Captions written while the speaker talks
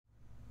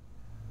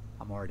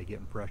I'm already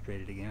getting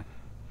frustrated again.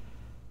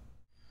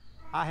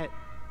 I had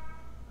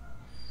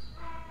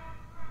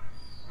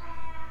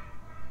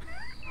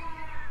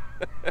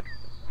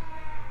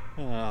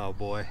oh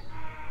boy.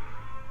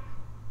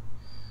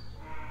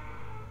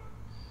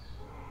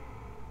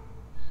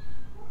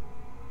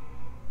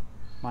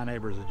 My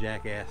neighbor's a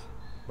jackass,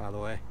 by the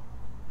way.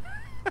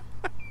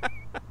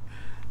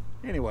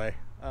 Anyway,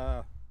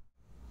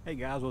 hey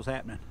guys, what's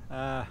happening?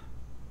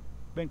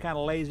 Been kind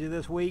of lazy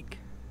this week.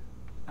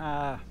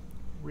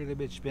 Really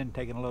been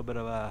taking a little bit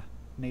of a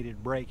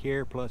needed break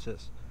here. Plus,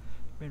 it's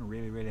been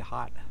really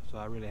hot, so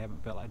I really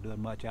haven't felt like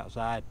doing much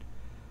outside.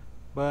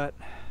 But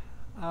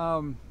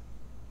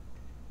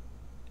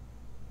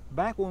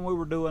back when we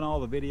were doing all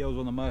the videos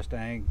on the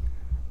Mustang,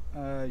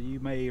 you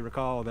may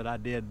recall that I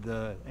did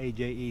the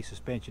AJE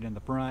suspension in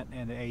the front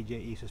and the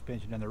AJE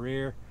suspension in the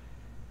rear,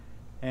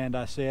 and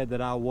I said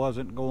that I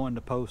wasn't going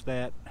to post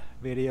that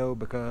video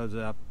because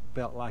I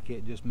felt like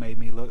it just made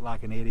me look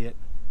like an idiot.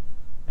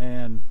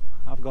 And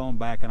I've gone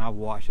back and I've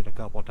watched it a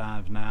couple of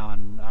times now,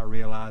 and I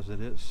realized that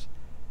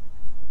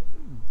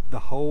the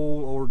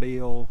whole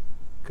ordeal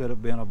could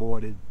have been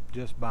avoided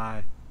just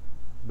by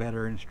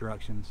better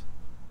instructions.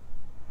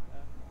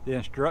 The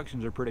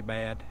instructions are pretty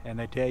bad, and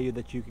they tell you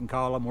that you can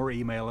call them or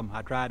email them.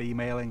 I tried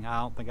emailing. I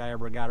don't think I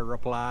ever got a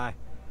reply.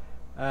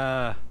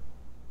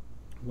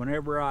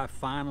 Whenever I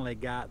finally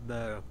got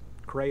the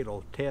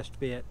cradle test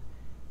fit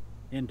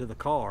into the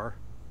car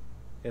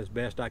as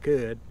best I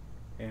could,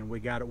 and we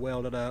got it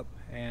welded up,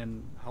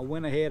 and I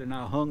went ahead and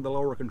I hung the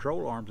lower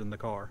control arms in the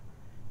car,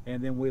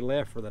 and then we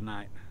left for the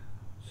night.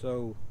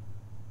 So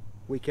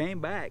we came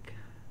back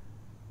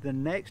the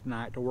next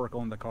night to work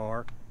on the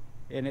car,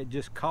 and it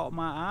just caught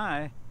my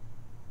eye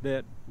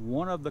that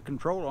one of the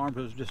control arms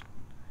was just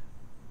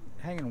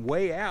hanging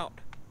way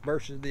out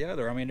versus the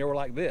other. I mean, they were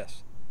like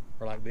this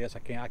or like this. I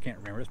can't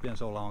remember. It's been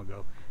so long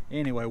ago.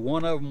 Anyway,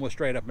 one of them was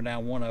straight up and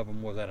down, one of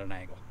them was at an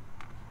angle.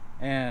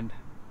 And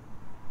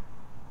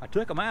I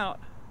took them out,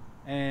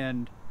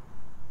 and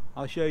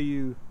I'll show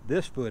you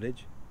this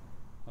footage.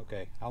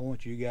 Okay, I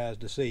want you guys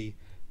to see.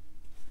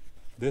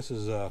 This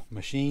is a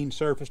machine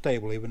surface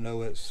table, even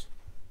though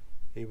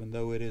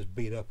it is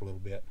beat up a little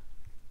bit.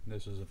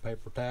 This is a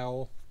paper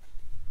towel.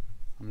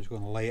 I'm just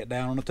going to lay it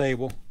down on the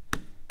table.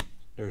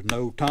 There's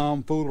no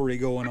tomfoolery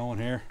going on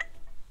here.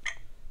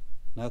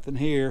 Nothing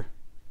here.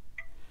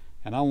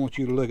 And I want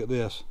you to look at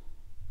this.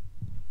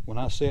 When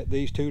I set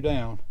these two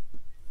down,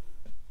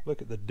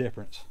 look at the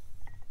difference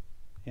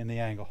in the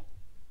angle.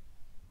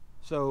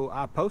 So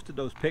I posted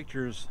those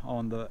pictures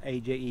on the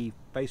AJE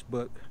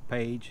Facebook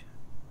page,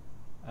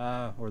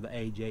 or the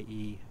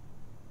AJE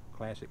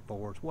Classic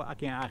Fords. Well, I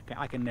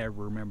can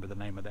never remember the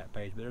name of that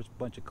page, but there's a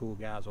bunch of cool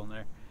guys on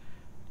there.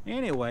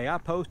 Anyway, I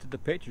posted the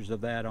pictures of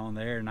that on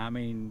there, and I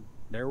mean,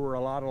 there were a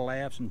lot of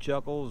laughs and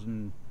chuckles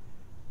and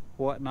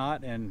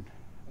whatnot, and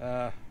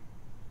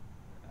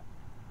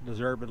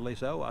deservedly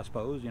so, I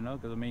suppose, you know,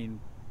 because I mean,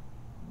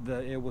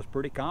 it was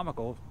pretty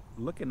comical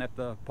looking at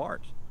the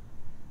parts.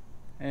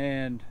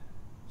 And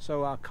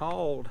so I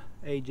called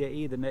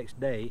AJE the next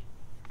day,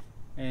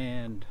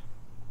 and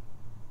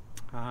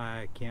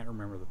I can't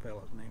remember the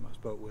fellow's name I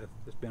spoke with.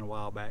 It's been a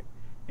while back.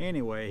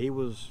 Anyway, he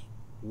was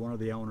one of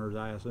the owners,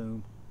 I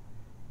assume.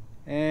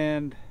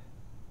 And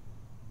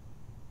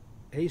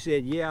he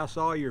said, yeah, I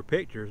saw your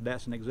pictures.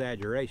 That's an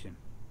exaggeration.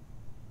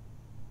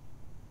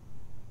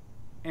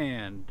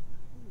 And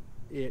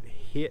it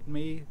hit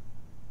me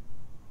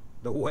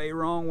the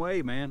wrong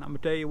way, man. I'm gonna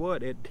tell you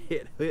what, it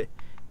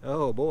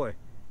oh boy,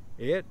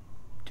 it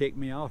ticked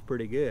me off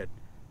pretty good.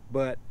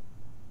 But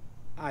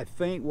I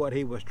think what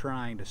he was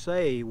trying to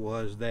say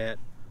was that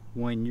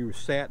when you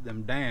sat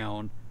them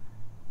down,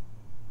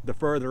 the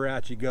further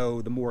out you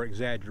go, the more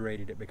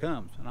exaggerated it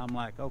becomes. And I'm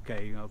like,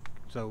 okay, you know,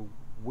 so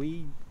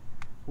we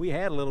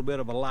had a little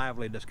bit of a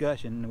lively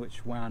discussion,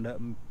 which wound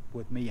up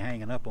with me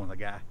hanging up on the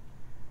guy.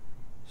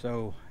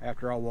 So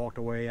after I walked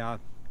away, I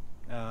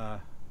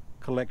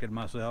collected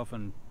myself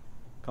and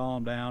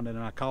calmed down, and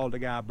then I called the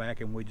guy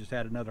back, and we just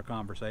had another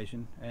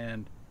conversation.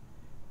 And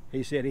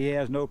he said he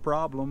has no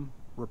problem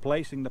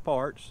replacing the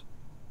parts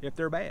if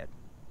they're bad.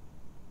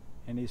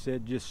 And he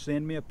said, just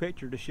send me a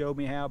picture to show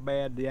me how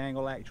bad the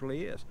angle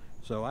actually is.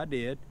 So I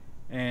did,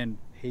 and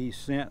he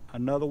sent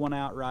another one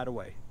out right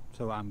away.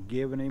 So I'm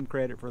giving him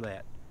credit for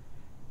that.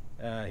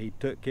 He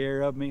took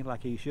care of me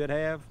like he should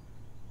have,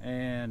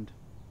 and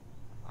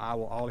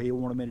all he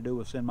wanted me to do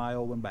was send my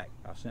old one back.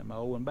 I sent my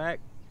old one back,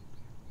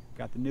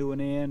 got the new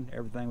one in,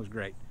 everything was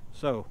great.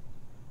 So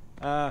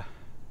I've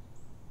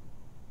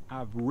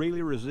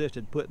really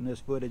resisted putting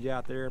this footage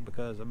out there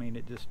because, I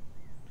mean,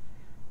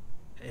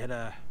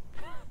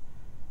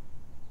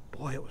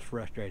 boy, it was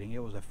frustrating.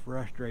 It was a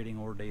frustrating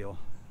ordeal.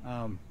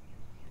 And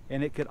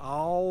it could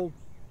all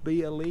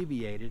be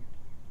alleviated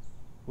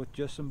with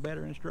just some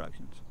better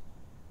instructions.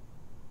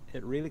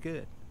 It really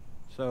could.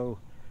 So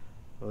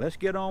let's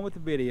get on with the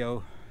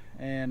video,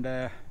 and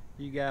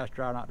you guys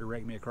try not to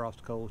rake me across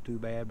the coals too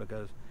bad,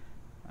 because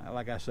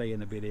like I say in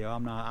the video,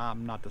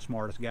 I'm not the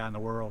smartest guy in the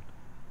world,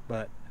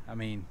 but I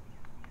mean,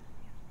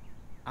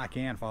 I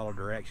can follow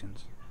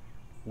directions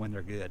when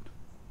they're good.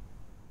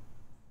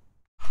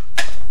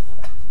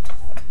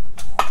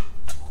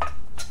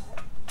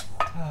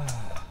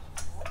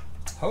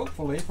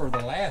 Hopefully for the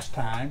last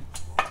time,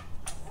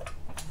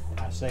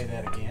 I say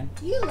that again.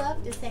 You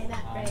love to say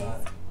that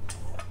phrase.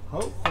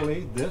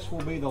 Hopefully this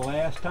will be the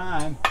last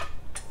time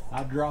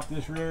I drop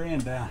this rear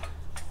end down.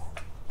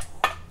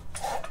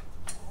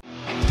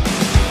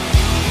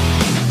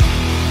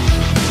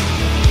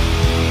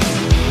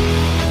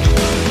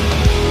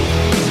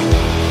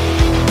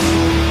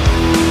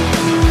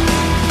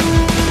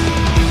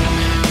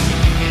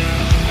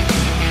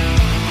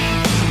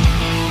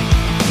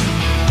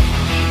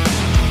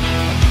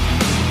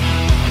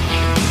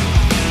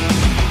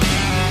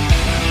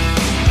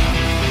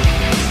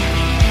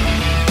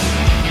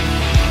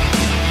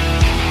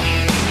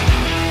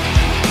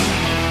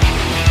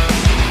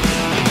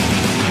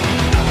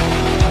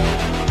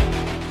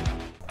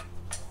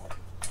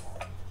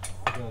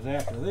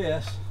 After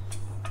this,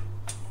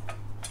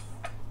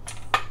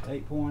 the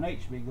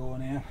 8.8 should be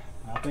going in.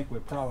 I think we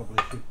probably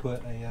should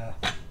put a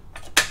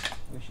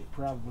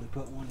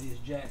one of these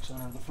jacks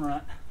under the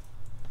front,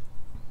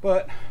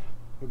 but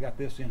we got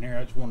this in here.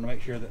 I just wanted to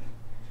make sure that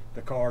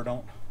the car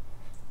don't,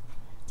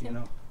 you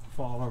know,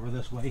 fall over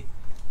this way.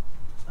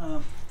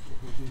 If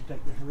we do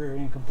take this rear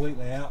end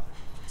completely out.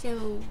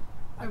 So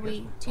are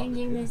we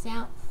changing this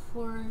out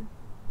for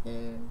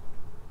the?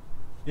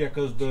 Yeah,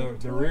 because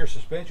the rear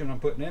suspension I'm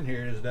putting in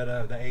here is that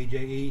the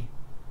AJE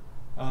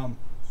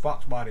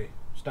Fox body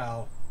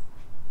style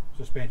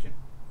suspension.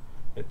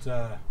 It's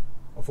a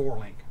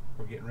 4-link.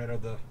 We're getting rid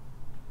of the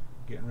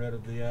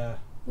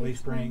leaf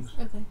springs.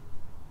 Okay.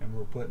 And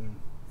we're putting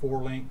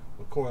 4-link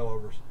with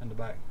coilovers in the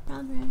back.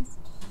 Progress.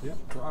 Yep,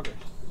 progress.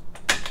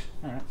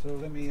 All right, so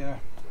let me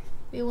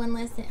be one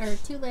less or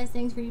two less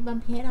things for you to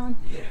bump your head on.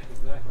 Yeah,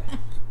 exactly.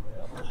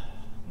 Well,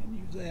 can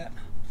use that.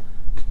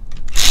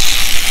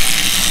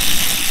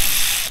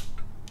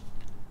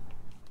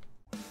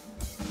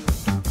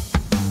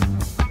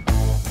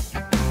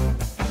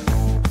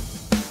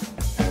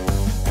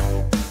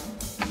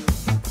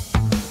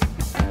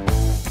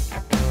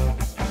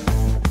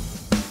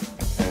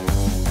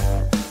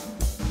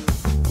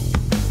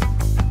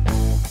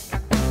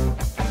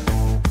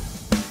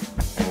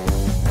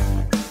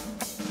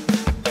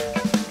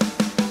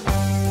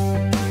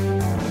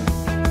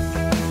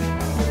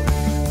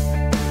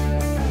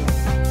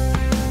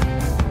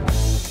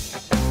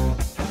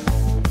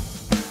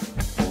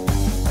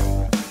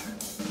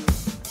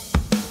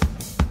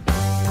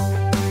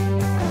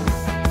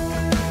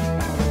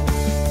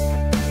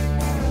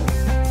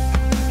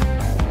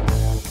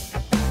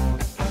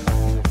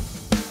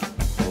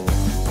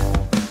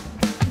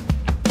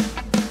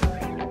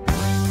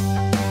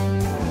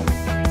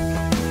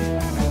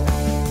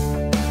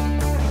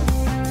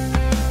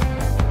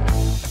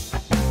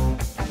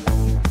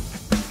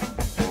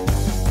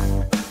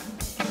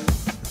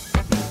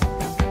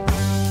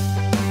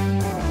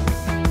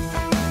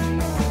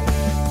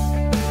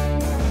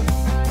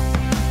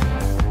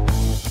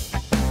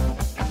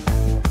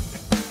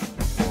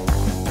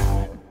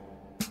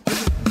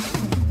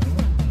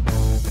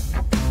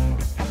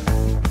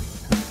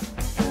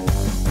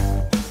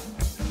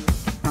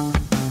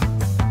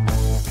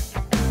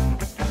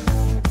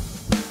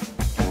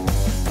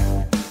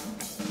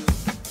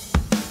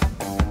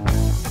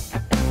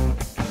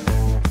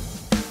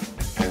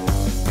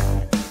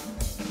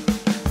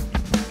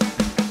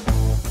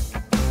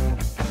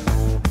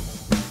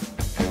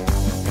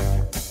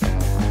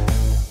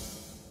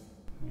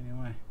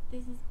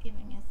 This is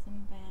giving us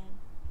some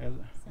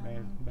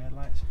bad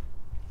lights.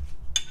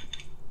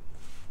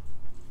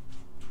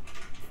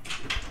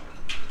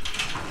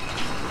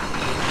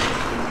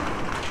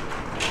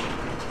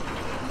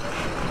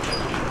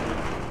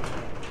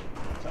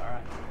 It's all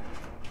right.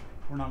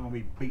 We're not going to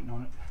be beating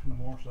on it no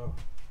more, so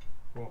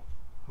well,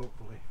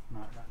 hopefully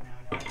not right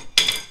now. Anyway.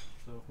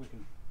 So if we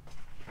can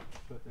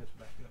put this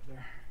back up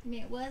there. I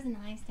mean, it was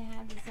nice to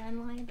have the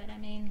sunlight, but I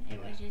mean, it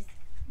was just.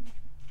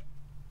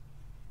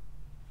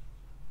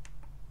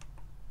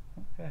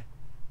 Okay.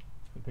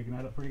 We're picking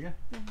that up pretty good?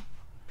 Yeah.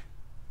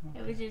 Okay.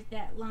 It was just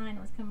that line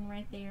was coming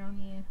right there on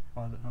you.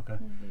 Oh, okay.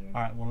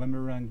 Alright, well let me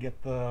run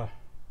get the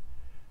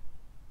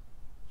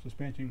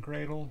suspension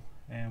cradle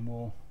and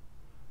we'll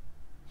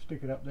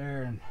stick it up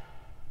there, and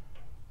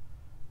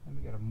let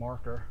me get a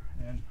marker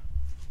and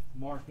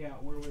mark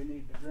out where we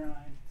need to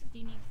grind. Do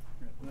you need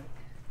real quick?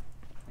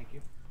 Thank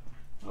you.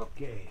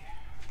 Okay.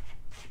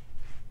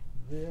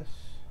 This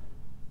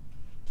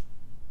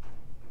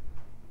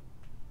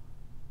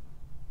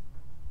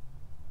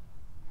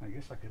I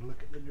guess I could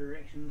look at the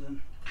directions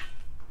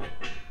and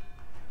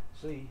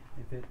see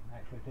if it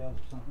actually tells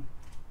us something.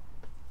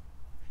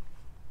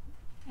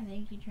 I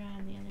think you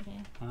tried the other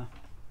day. Huh?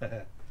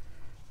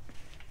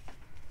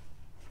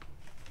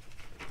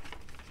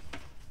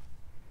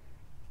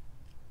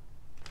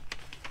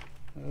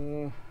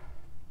 Wow.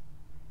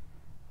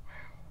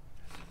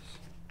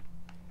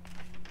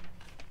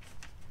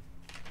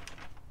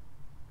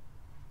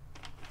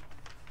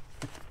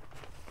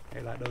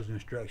 exactly like those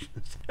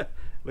instructions.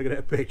 Look at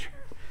that picture.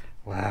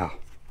 Wow.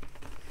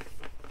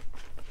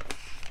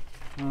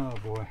 Oh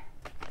boy.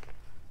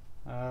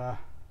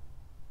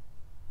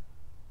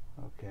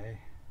 Okay.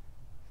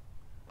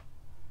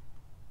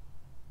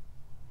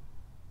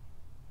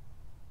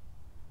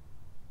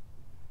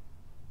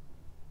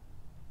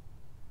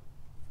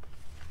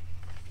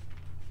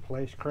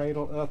 Place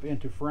cradle up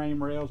into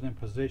frame rails and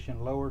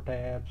position lower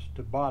tabs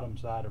to bottom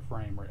side of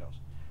frame rails.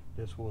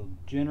 This will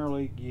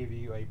generally give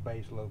you a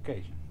base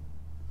location.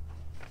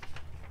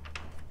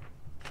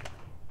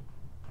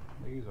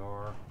 These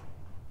are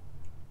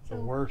the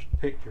worst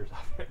pictures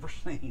I've ever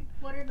seen.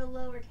 What are the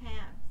lower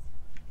tabs?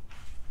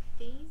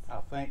 These?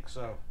 I think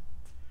so.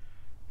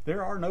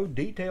 There are no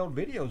detailed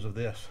videos of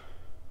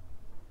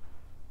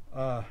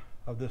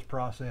this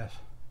process.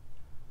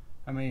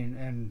 I mean,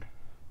 and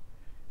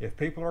if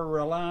people are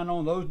relying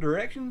on those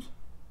directions,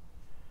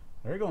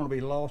 they're going to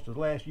be lost as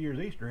last year's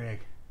Easter egg,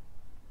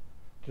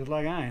 just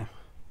like I am.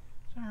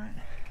 It's all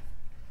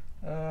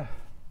right.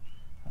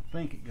 I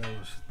think it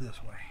goes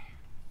this way.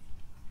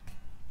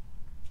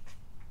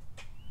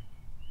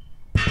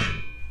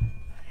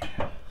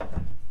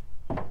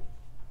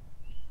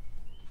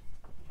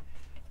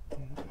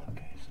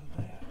 Okay, so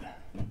that.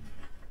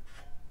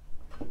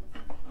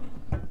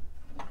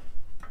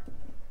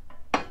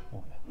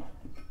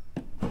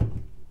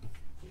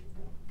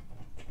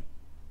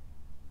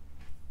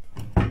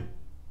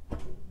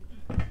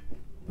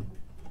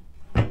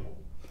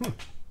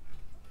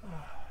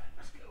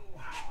 Let's go.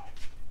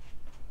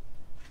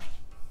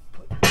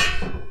 Put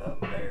this up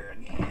there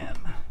again.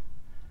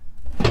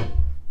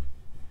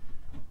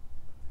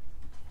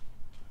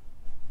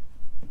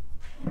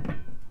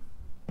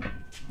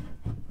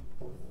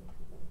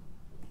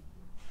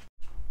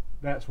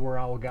 That's where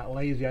I got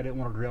lazy. I didn't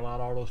want to drill out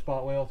all those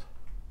spot welds,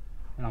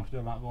 and I'm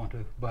still not going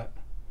to. But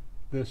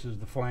this is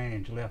the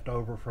flange left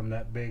over from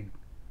that big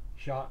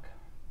shock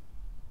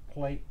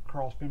plate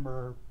cross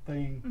member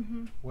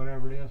thing,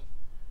 whatever it is,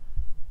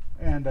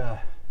 and so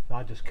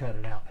I just cut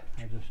it out.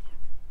 I just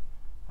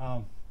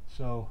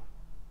so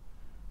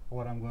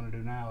what I'm going to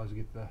do now is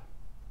get the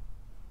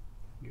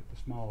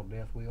small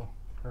death wheel,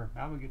 or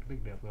I will get the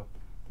big death wheel,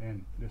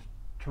 and just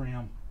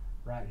trim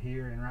right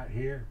here and right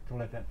here to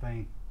let that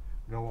thing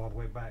go all the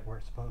way back where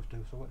it's supposed to.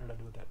 So what did I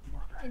do with that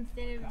marker?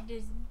 Instead of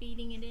just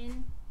beating it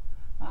in?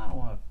 I don't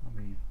want to, I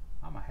mean,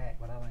 I'm a hack,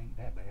 but I ain't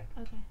that bad.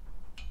 Okay.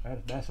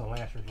 That's a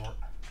last resort.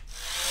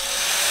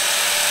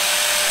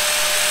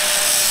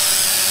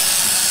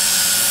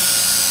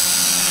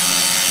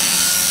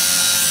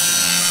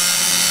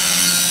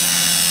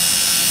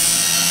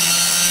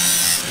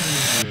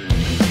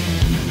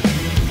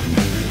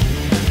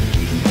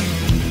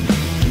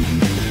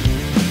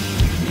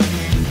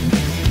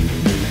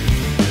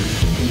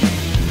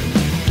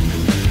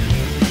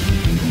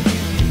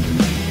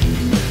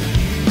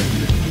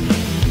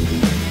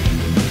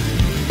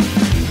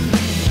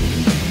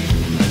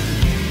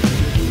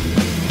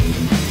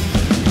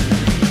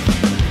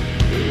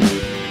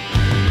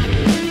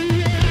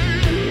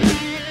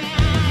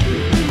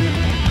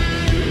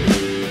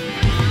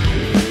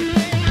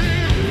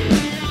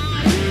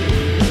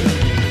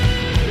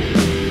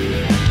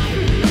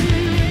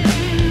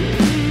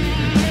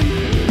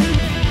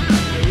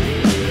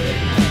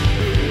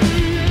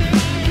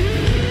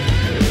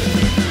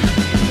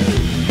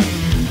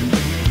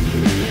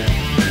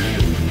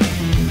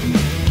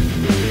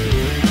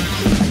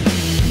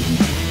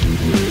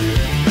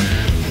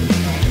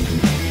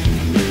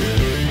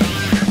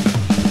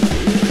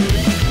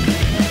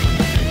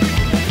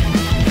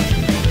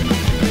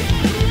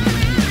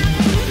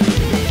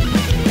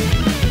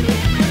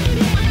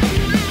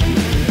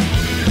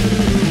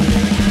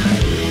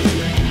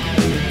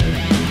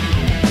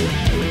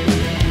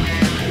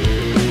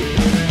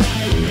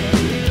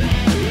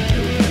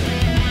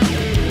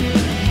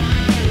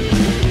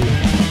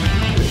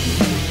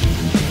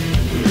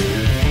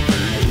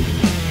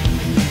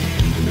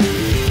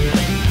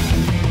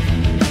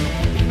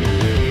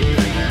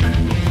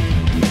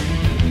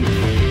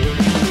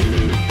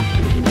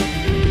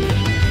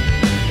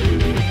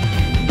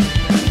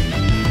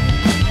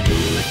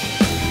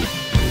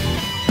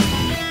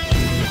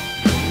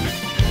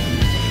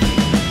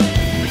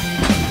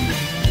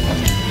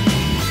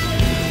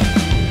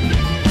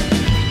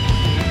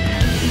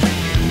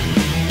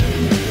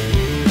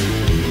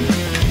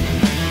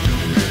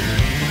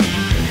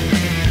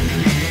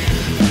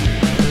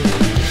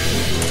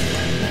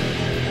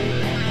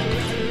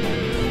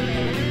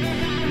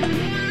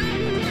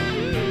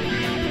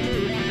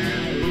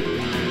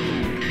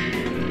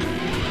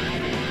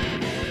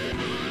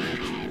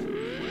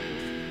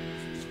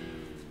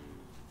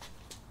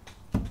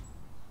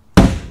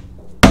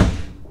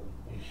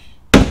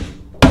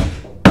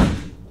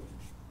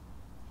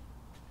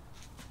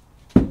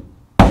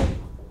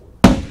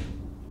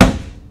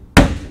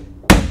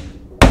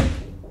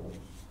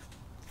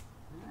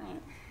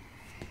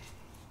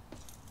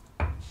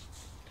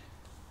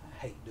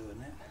 hate doing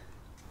that.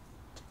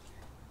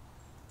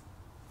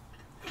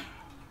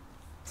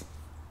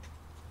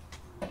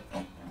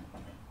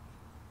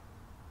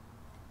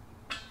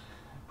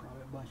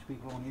 a bunch of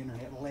people on the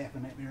internet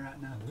laughing at me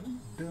right now.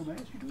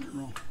 Dumbass, you're doing it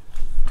wrong.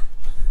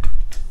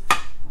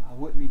 I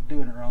wouldn't be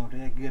doing it wrong. They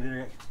had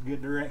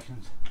good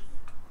directions.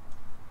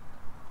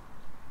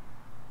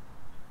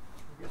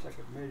 I guess I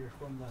could measure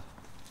from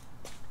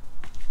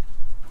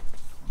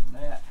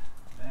that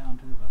down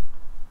to the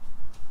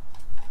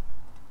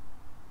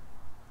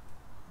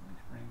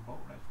spring bolt.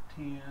 That's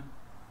 10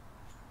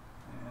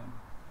 and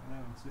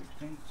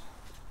 11/16.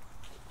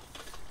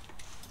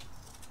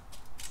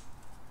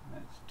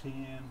 That's 10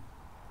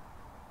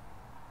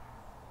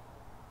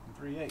 and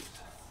 3/8.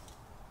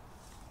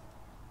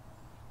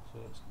 So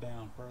it's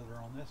down further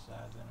on this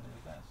side than it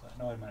is that side.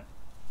 No, wait a minute.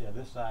 Yeah,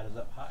 this side is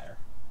up higher.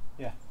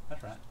 Yeah,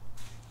 that's right.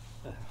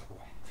 Boy.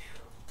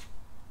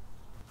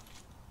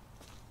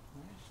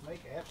 Just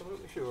make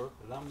absolutely sure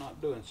that I'm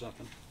not doing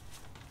something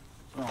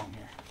wrong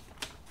here.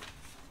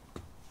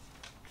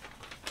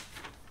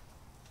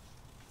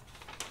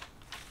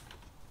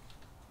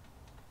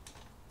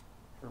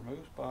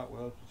 Remove spot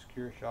welds to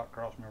secure shock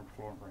cross member to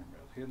floor and frame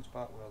rails. Hidden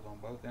spot welds on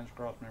both ends of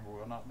cross member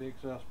will not be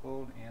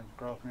accessible. The ends of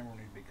cross member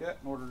need to be cut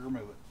in order to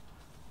remove it.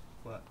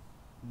 But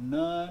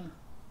none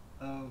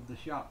of the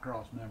shock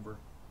cross member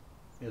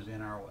is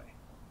in our way.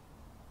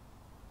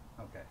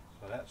 Okay,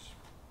 so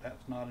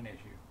that's not an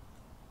issue.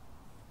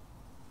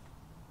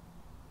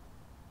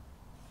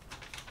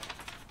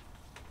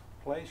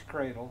 Place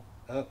cradle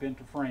up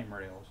into frame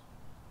rails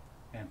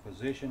and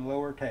position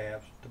lower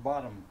tabs to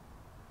bottom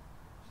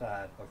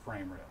side of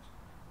frame rails.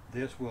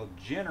 This will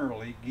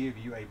generally give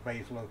you a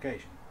base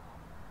location.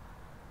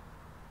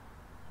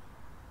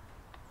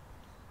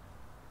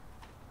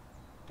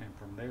 And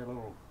from their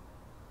little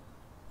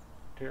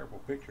terrible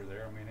picture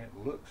there, I mean, it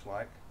looks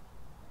like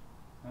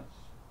that's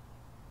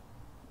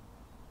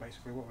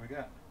basically what we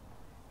got.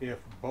 If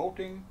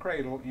bolting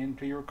cradle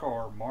into your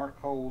car, mark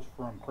holes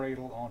from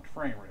cradle onto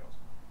frame rails.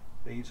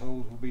 These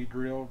holes will be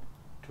drilled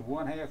to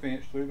 1/2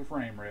 inch through the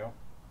frame rail.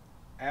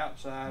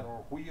 Outside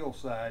or wheel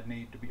side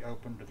need to be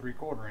opened to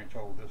 3/4 inch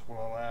hole. This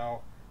will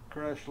allow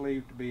crush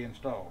sleeve to be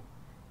installed.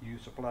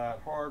 Use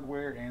supplied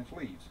hardware and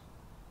sleeves.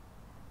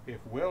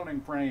 If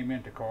welding frame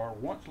into car,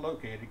 once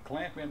located,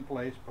 clamp in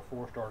place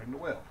before starting to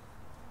weld.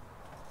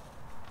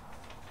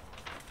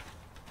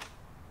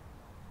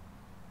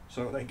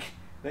 So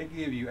they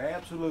give you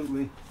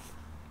absolutely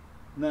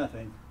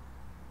nothing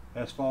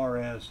as far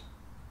as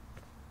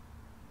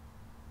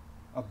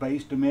a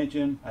base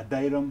dimension, a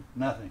datum,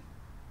 nothing.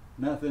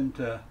 Nothing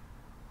to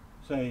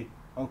say,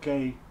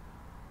 okay,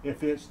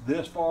 if it's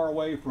this far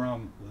away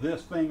from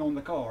this thing on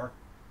the car,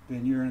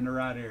 then you're in the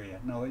right area.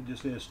 No, it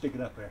just says stick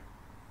it up there.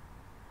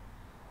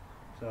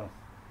 So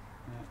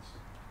that's,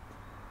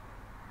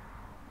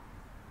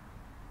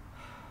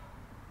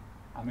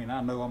 I mean,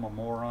 I know I'm a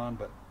moron,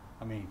 but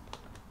I mean,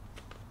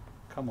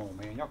 come on,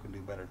 man, y'all can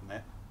do better than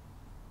that.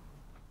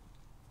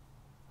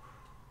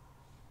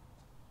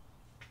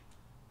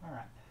 All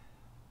right.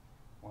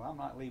 Well, I'm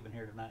not leaving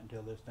here tonight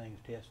until this thing's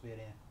test fit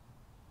in,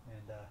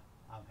 and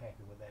I'm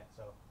happy with that.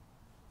 So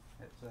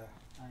it's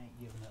I ain't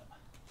giving up.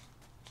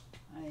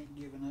 I ain't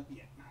giving up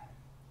yet.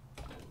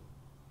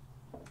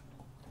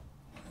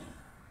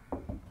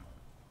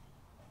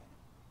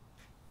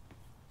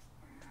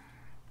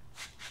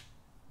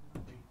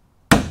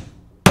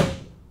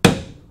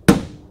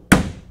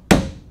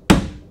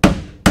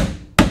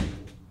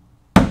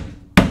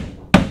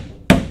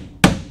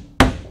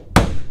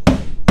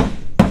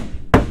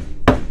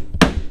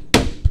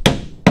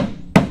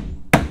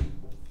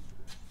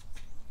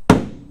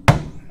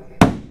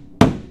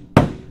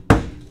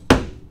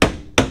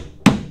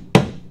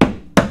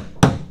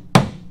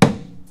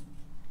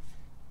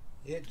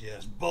 It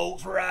just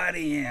bolts right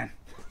in.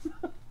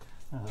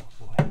 Oh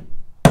boy.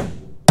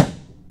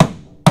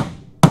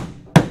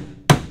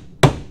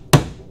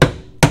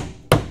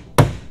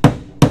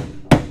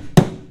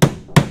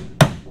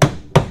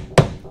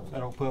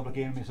 That old Public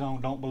Enemy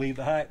song, Don't Believe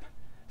the Hype.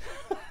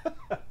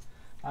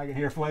 I can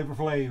hear Flavor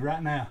Flav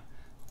right now.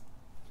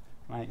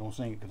 I ain't gonna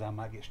sing it because I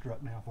might get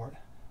struck down for it.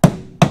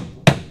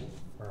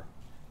 Or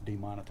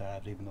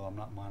demonetized, even though I'm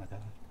not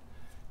monetized.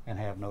 And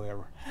have no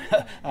ever.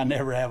 I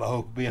never have a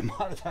hope of being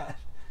monetized.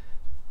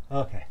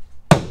 Okay.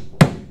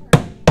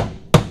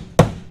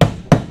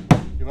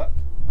 Give up?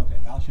 Okay,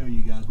 I'll show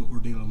you guys what we're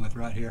dealing with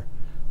right here.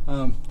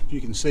 If you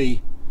can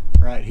see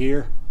right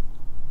here,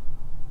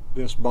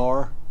 this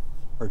bar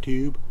or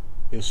tube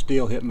is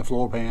still hitting the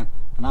floor pan,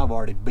 and I've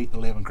already beat the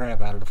living crap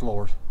out of the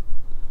floors.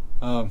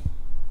 You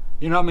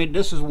know, I mean,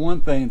 this is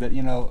one thing that,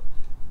 you know,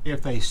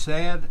 if they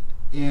said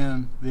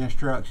in the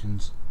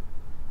instructions,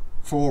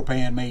 floor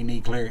pan may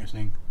need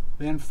clearancing,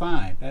 then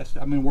fine. That's,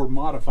 I mean, we're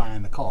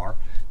modifying the car.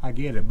 I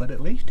get it, but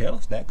at least tell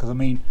us that, because I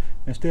mean,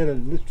 instead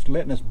of just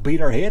letting us beat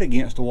our head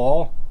against the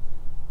wall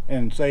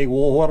and say,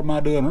 well, what am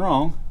I doing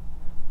wrong?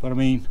 But I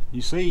mean,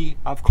 you see,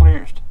 I've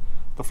clearanced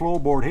the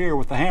floorboard here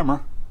with the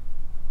hammer,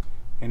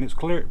 and it's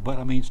clear. But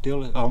I mean,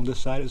 still on this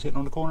side it's hitting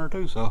on the corner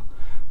too. So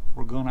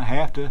we're gonna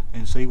have to,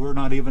 and see, we're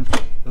not even.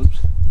 Oops,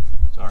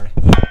 sorry.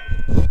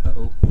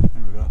 Uh-oh.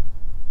 There we go.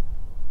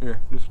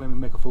 Here, just let me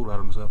make a fool out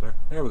of myself there.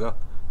 There we go.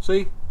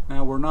 See,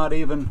 now we're not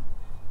even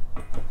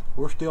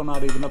we're still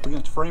not even up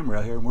against the frame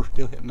rail here, and we're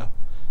still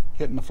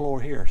hitting the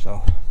floor here.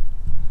 So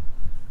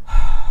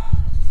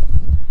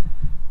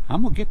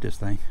I'm gonna get this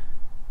thing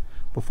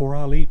before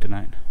I leave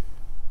tonight.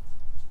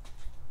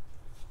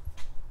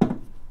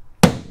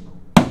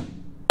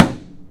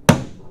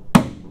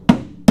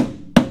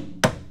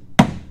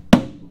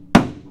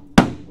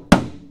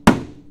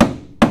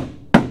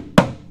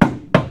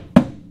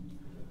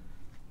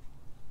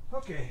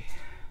 Okay,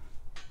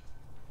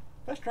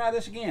 let's try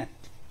this again.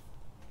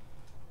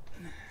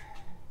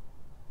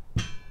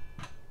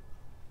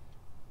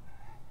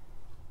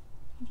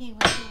 Can't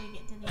wait till we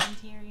get to the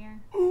interior.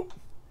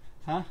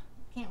 Huh?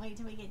 Can't wait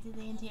till we get to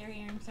the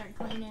interior and start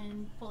cleaning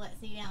and pull that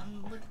seat out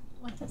and look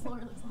what the floor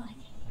looks like.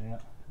 Yeah,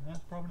 that's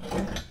probably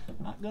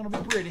not going to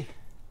be pretty.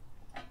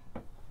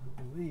 I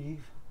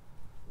believe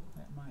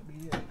that might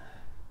be it.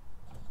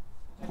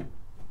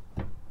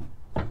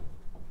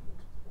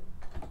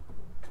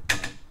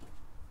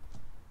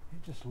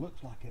 It just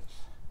looks like it's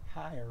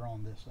higher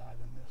on this side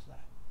than this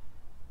side.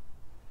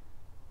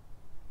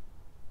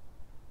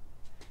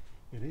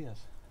 It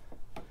is.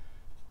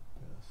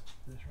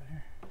 This right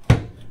here.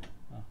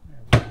 Oh,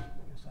 there we go. I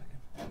guess I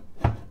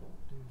can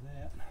do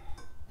that.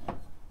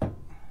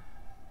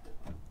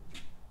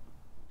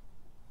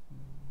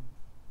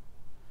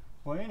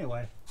 Well,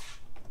 anyway,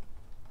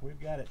 we've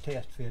got it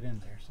test fit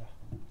in there, so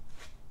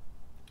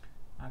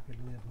I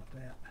could live with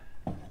that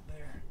right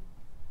there.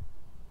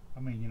 I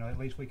mean, you know, at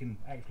least we can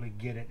actually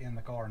get it in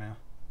the car now.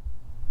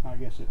 I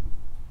guess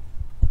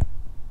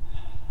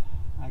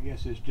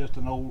it's just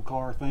an old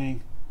car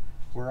thing.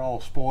 We're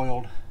all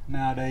spoiled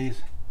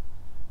nowadays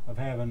of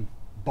having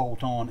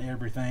bolt-on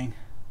everything.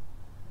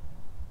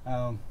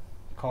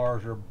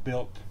 Cars are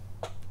built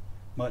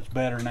much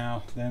better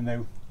now than they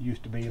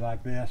used to be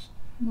like this.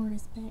 More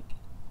respect.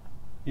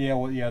 Yeah,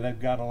 well, yeah, they've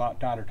got a lot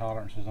tighter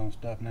tolerances on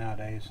stuff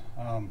nowadays.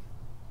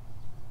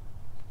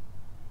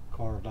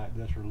 Cars like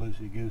this are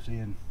loosey-goosey,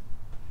 and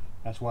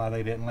that's why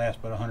they didn't last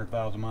but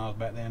 100,000 miles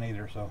back then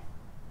either. So,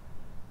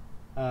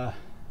 but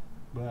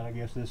I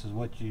guess this is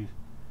what you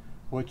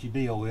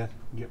deal with.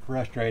 You get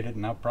frustrated,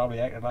 and I've probably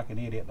acted like an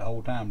idiot the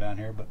whole time down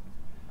here, but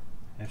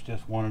it's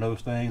just one of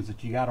those things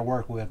that you got to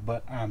work with.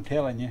 But I'm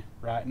telling you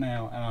right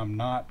now, I am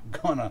not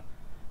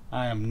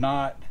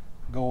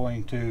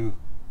going to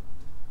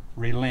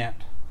relent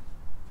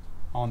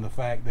on the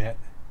fact that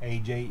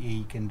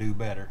AJE can do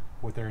better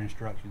with their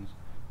instructions,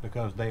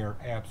 because they are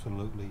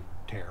absolutely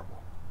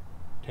terrible.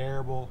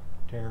 Terrible,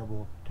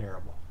 terrible,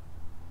 terrible.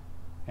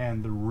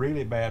 And the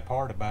really bad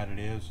part about it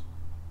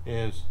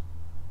is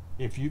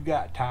if you've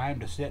got time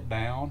to sit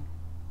down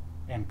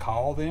and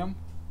call them,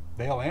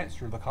 they'll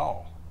answer the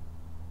call.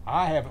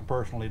 I haven't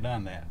personally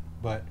done that,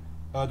 but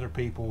other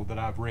people that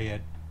I've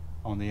read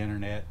on the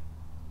internet,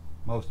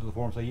 most of the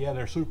forums say, yeah,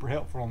 they're super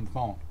helpful on the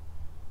phone.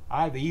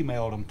 I've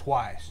emailed them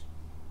twice.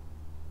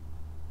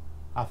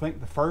 I think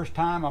the first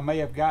time I may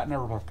have gotten a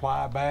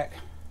reply back,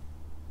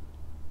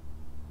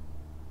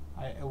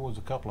 it was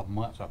a couple of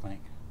months, I think.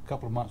 A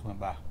couple of months went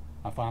by.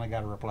 I finally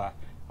got a reply.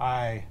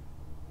 I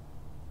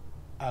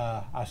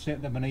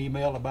sent them an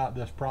email about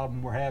this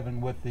problem we're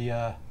having with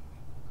the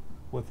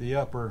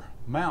upper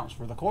mounts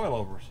for the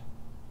coilovers.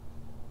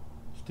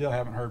 Still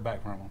haven't heard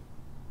back from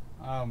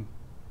them.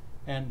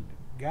 And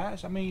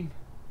guys, I mean,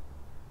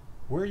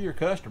 we're your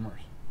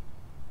customers.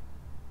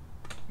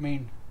 I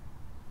mean,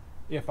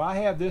 if I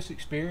have this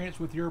experience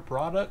with your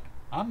product,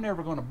 I'm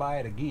never going to buy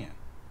it again.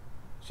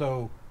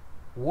 So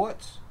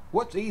what's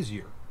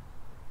easier?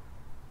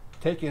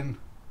 Taking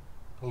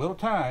a little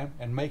time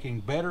and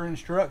making better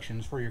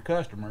instructions for your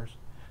customers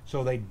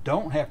so they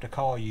don't have to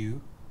call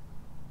you,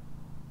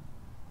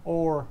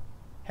 or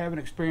have an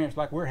experience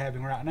like we're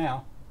having right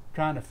now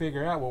trying to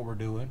figure out what we're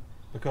doing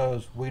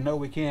because we know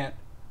we can't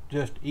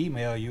just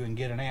email you and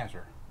get an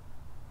answer.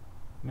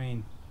 I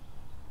mean,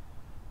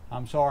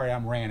 I'm sorry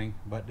I'm ranting,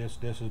 but this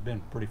has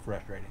been pretty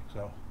frustrating.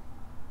 So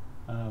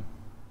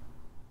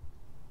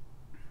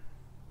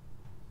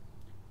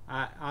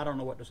I don't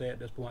know what to say at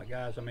this point,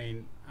 guys. I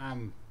mean,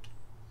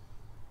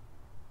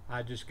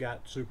 I just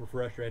got super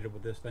frustrated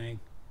with this thing.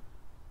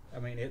 I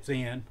mean, it's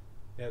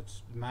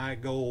my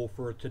goal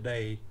for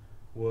today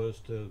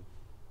was to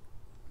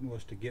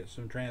get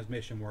some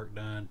transmission work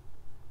done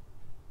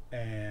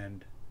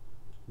and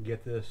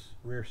get this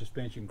rear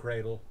suspension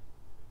cradle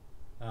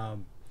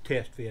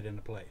test fit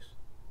into place.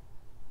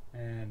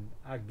 And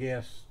I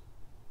guess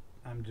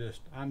I'm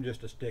just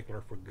a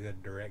stickler for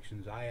good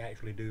directions. I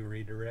actually do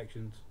read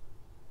directions,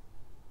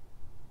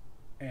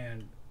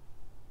 and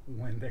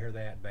when they're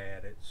that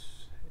bad,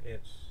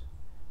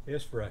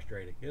 it's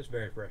frustrating. It's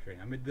very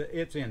frustrating. I mean,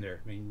 it's in there.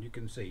 I mean, you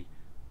can see,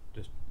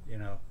 just, you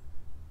know,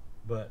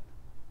 but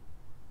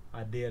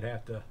I did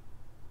have to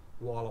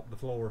wallop the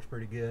floors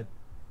pretty good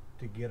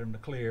to get them to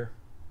clear.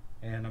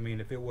 And I mean,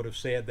 if it would have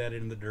said that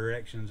in the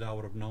directions, I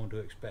would have known to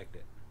expect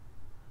it.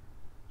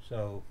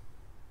 So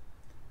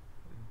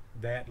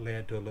that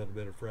led to a little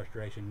bit of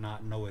frustration,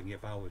 not knowing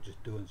if I was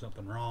just doing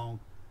something wrong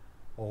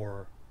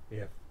or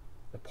if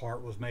the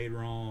part was made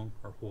wrong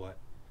or what.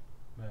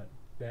 But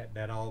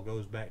that all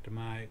goes back to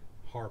my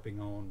harping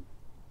on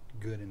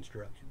good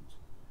instructions.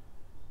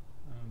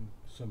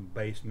 Some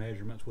base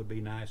measurements would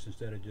be nice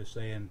instead of just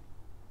saying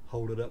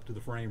hold it up to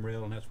the frame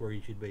rail and that's where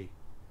you should be.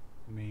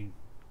 I mean,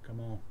 come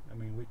on. I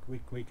mean,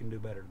 we can do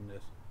better than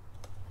this.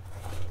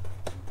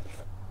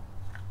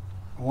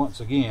 Once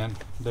again,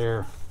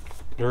 their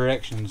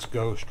directions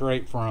go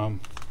straight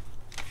from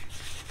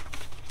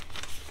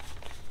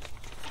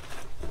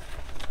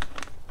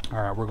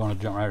alright, we're going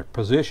to jump right.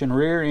 Position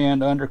rear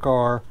end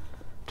undercar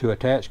to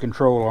attach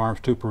control arms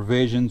to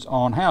provisions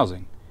on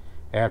housing.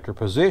 After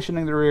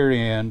positioning the rear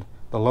end,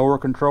 the lower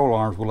control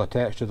arms will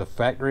attach to the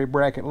factory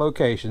bracket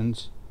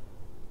locations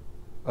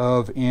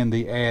in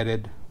the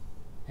added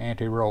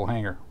anti-roll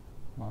hanger.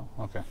 Well,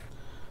 okay.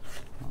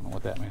 I don't know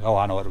what that means. Oh,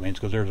 I know what it means,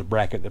 because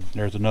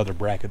there's another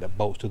bracket that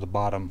bolts to the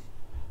bottom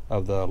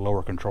of the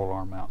lower control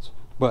arm mounts.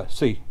 But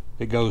see,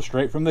 it goes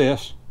straight from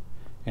this,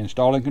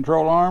 installing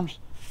control arms.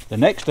 The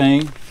next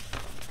thing,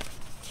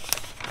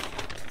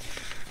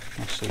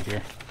 let's see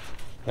here,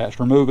 that's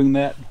removing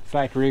that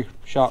factory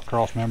shock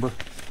cross member.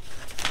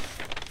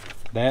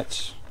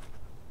 That's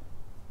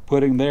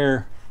putting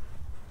their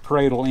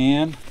cradle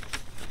in.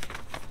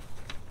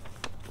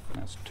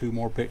 That's 2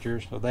 more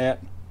pictures of that.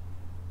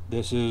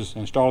 This is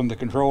installing the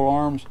control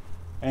arms,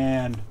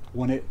 and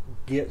when it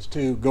gets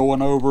to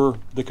going over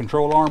the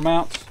control arm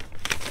mounts,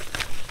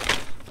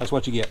 that's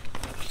what you get.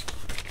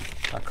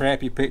 A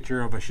crappy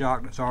picture of a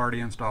shock that's already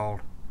installed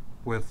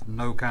with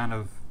no kind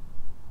of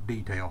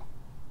detail.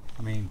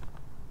 I mean,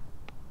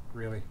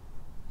 really.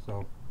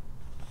 So,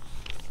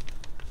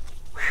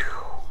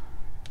 whew.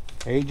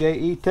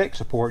 AJE tech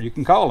support, you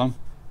can call them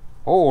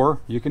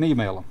or you can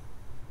email them,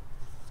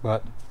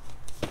 but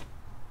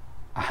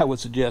I would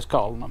suggest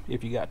calling them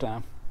if you got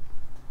time.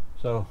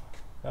 So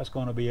that's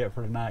going to be it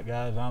for tonight,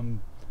 guys.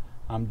 I'm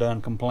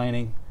done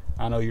complaining.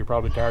 I know you're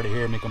probably tired of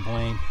hearing me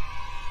complain,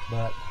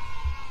 but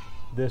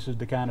this is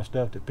the kind of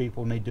stuff that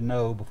people need to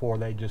know before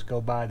they just go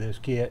buy this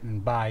kit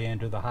and buy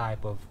into the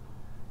hype of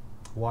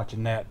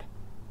watching that,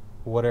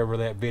 whatever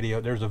that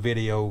video. There's a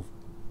video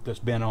that's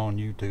been on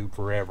YouTube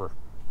forever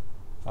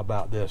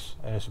about this,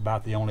 and it's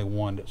about the only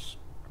one that's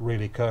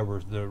really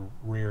covers the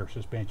rear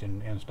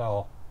suspension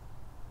install,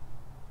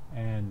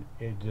 and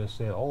it just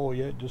said, oh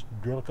yeah, just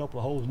drill a couple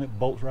of holes and it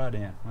bolts right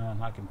in. Well,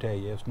 I can tell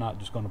you, it's not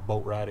just going to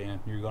bolt right in.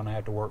 You're going to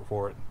have to work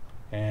for it,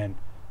 and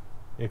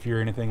if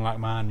you're anything like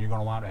mine, you're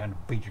going to wind up having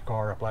to beat your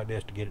car up like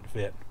this to get it to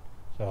fit.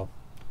 So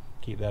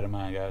keep that in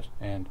mind, guys,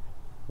 and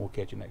we'll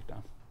catch you next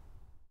time.